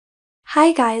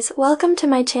Hi guys, welcome to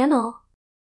my channel.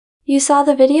 You saw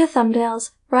the video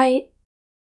thumbnails, right?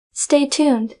 Stay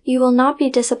tuned, you will not be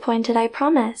disappointed, I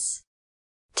promise.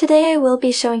 Today I will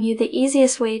be showing you the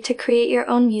easiest way to create your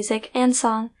own music and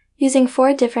song using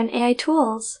 4 different AI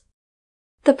tools.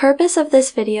 The purpose of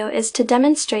this video is to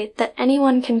demonstrate that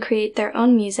anyone can create their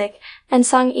own music and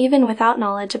song even without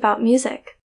knowledge about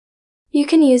music. You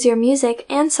can use your music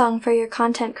and song for your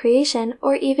content creation,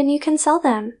 or even you can sell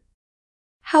them.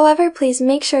 However, please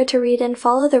make sure to read and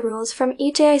follow the rules from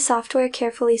each AI software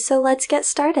carefully, so let's get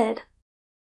started.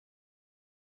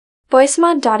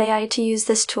 Voicemod AI. To use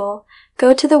this tool,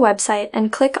 go to the website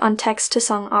and click on Text to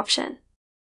Song option.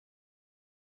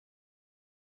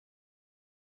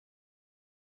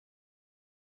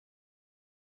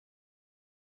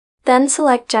 Then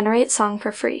select Generate Song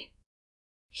for free.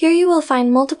 Here you will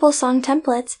find multiple song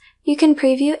templates. You can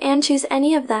preview and choose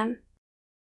any of them.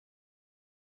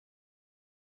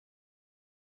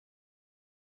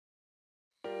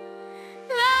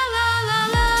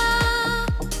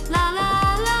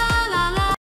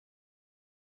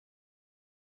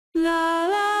 La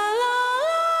la la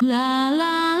la la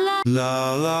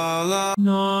la la la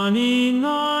nani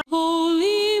na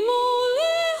holy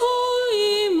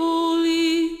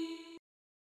moly.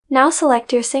 Now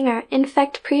select your singer,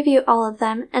 preview all of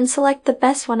them, and select the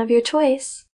best one of your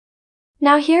choice.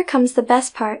 Now here comes the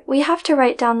best part, we have to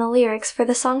write down the lyrics for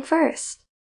the song first.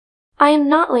 I am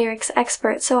not lyrics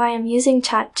expert, so I am using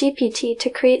ChatGPT to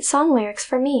create song lyrics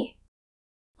for me.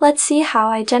 Let's see how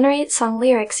I generate song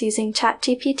lyrics using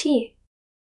ChatGPT.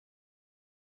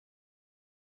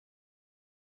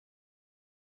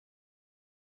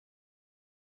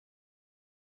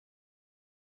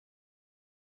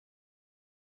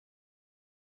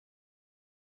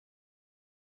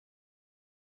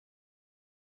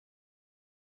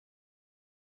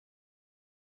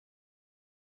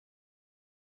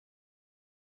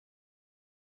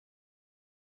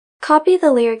 Copy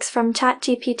the lyrics from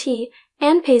ChatGPT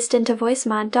and paste into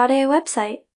Voicemod AI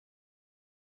website.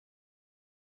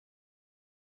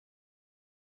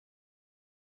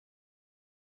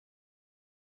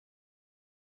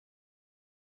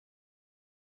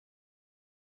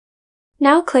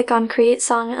 Now click on Create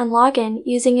Song and log in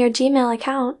using your Gmail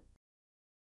account.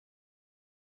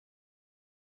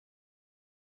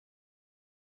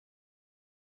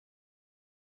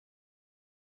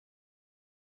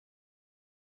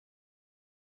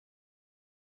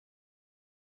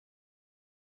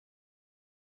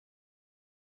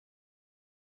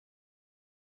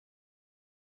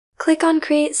 Click on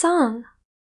Create Song.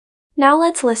 Now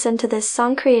let's listen to this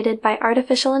song created by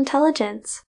artificial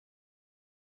intelligence.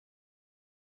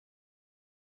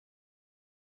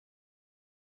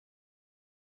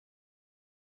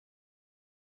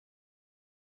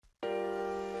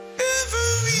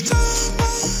 Every time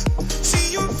I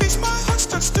see your face, my heart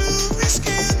starts to race.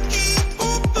 Can't keep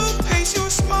up the pace. Your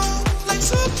smile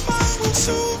lights up my world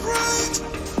so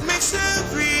bright, makes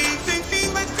everything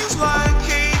feel like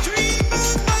a dream.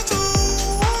 And I know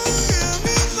I am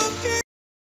in love.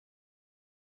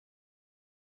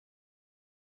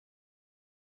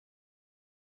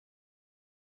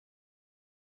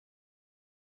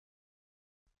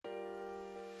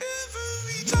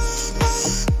 Every time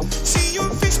I see your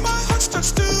face, my heart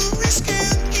starts to race.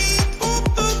 Can't keep up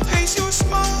the pace. Your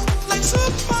smile lights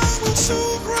up my world so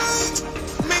bright,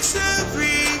 makes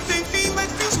everything feel like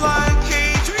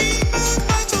a dream. And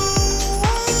I know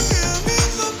I am in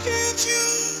love. Can't you?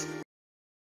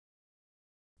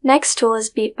 Next tool is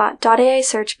Beatbot.ai.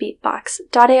 Search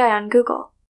Beatbox.ai on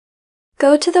Google.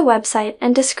 Go to the website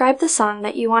and describe the song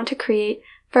that you want to create.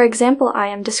 For example, I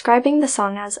am describing the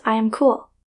song as I Am Cool.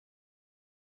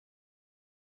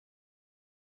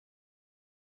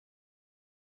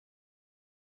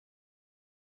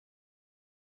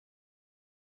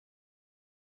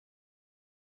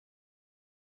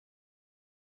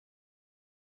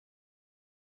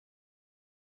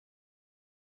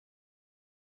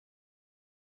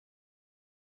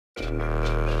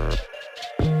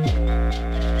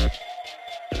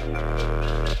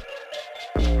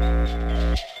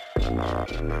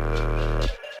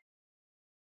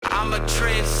 I'm a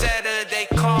trendsetter, they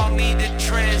call me the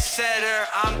trendsetter.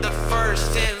 I'm the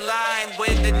first in line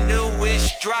when the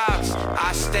newest drops.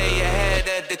 I stay ahead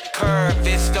of the curve,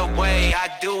 it's the way I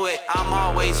do it. I'm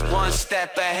always one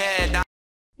step ahead.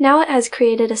 Now it has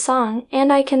created a song,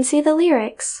 and I can see the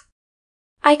lyrics.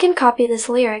 I can copy this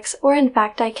lyrics, or in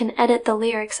fact I can edit the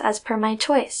lyrics as per my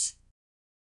choice.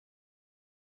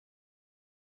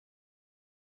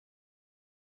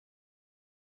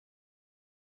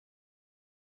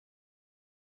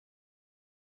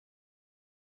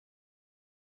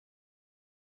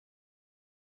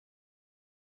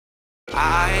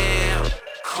 I am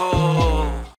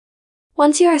cool.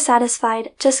 Once you are satisfied,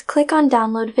 just click on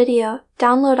Download Video,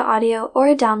 Download Audio, or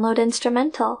Download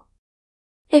Instrumental.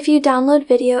 If you download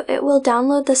video, it will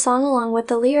download the song along with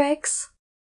the lyrics.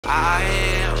 I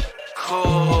am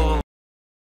cool.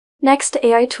 Next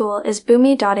AI tool is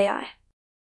Boomy AI.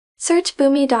 Search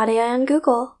Boomy AI on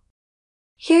Google.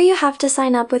 Here you have to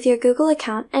sign up with your Google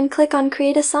account and click on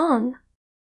Create a Song.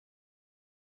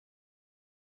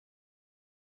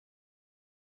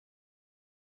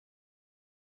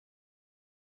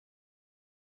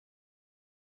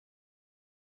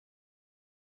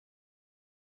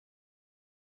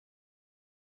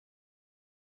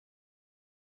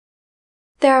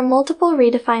 There are multiple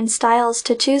redefined styles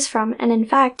to choose from, and in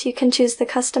fact, you can choose the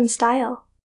custom style.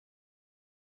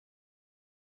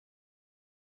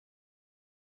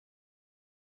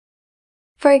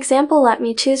 For example, let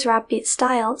me choose rap beat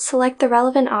style, select the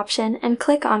relevant option, and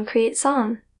click on Create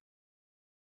Song.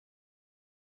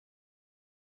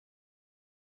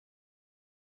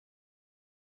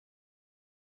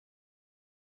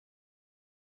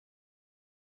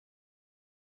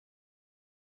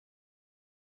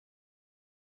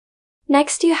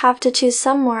 Next, you have to choose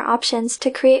some more options to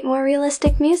create more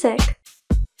realistic music.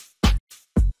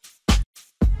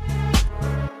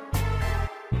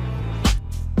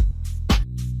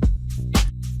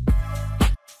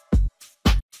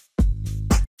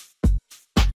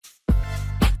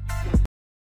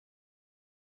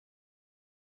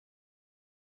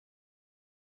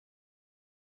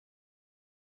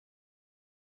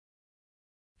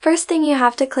 First thing, you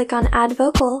have to click on Add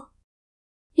Vocal.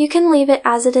 You can leave it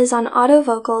as it is on auto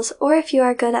vocals, or if you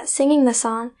are good at singing the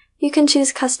song, you can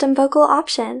choose custom vocal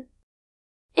option.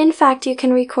 In fact, you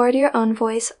can record your own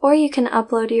voice, or you can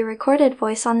upload your recorded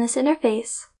voice on this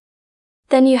interface.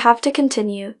 Then you have to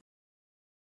continue.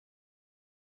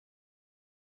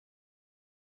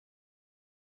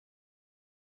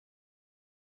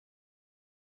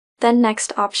 Then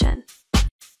next option.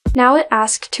 Now it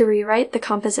asks to rewrite the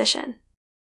composition.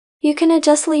 You can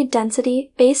adjust lead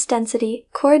density, bass density,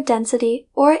 chord density,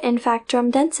 or in fact drum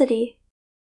density.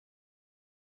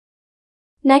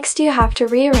 Next, you have to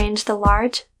rearrange the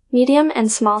large, medium,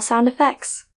 and small sound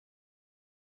effects.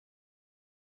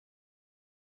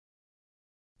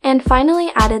 And finally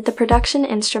added the production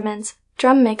instruments,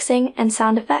 drum mixing, and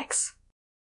sound effects.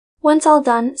 Once all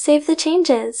done, save the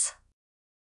changes.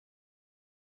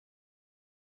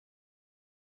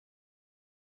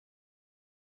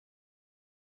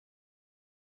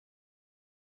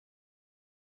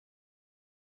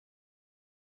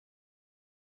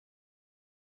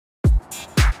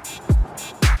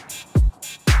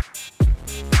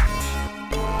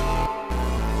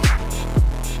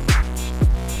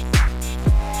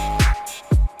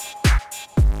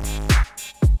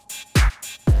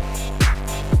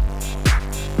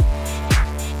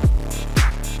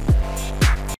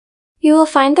 You will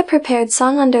find the prepared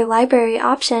song under Library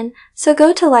option, so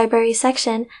go to Library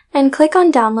section and click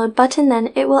on Download button,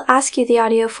 then it will ask you the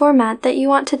audio format that you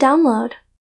want to download.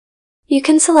 You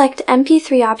can select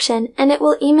MP3 option and it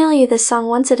will email you this song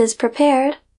once it is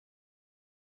prepared.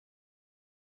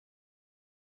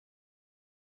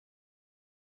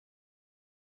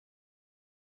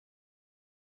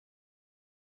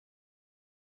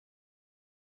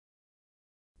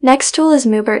 Next tool is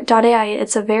Mubert AI.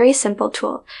 It's a very simple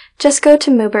tool. Just go to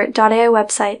Mubert AI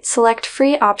website, select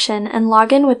free option, and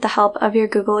log in with the help of your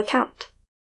Google account.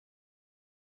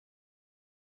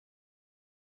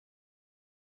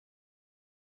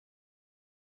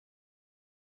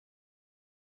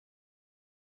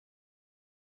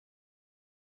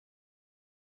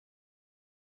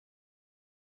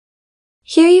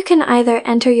 Here you can either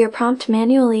enter your prompt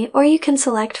manually or you can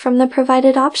select from the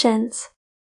provided options.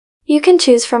 You can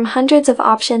choose from hundreds of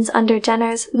options under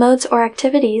genres, modes, or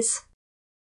activities.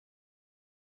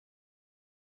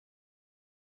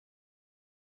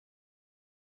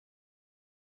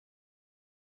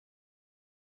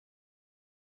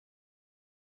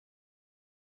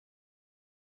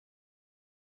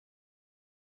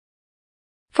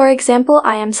 For example,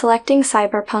 I am selecting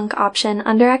Cyberpunk option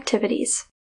under Activities.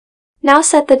 Now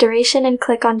set the duration and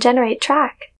click on Generate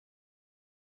Track.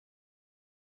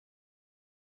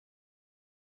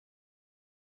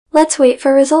 Let's wait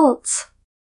for results.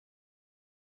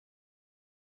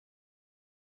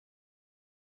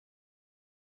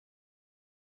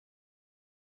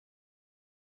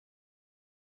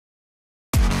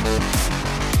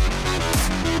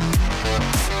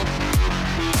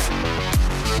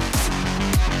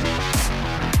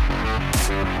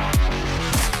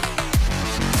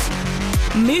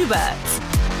 Mubert.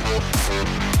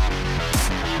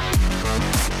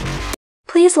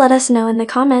 Please let us know in the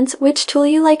comments which tool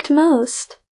you liked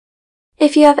most.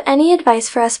 If you have any advice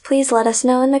for us, please let us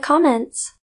know in the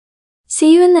comments.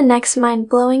 See you in the next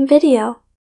mind-blowing video.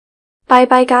 Bye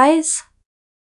bye guys.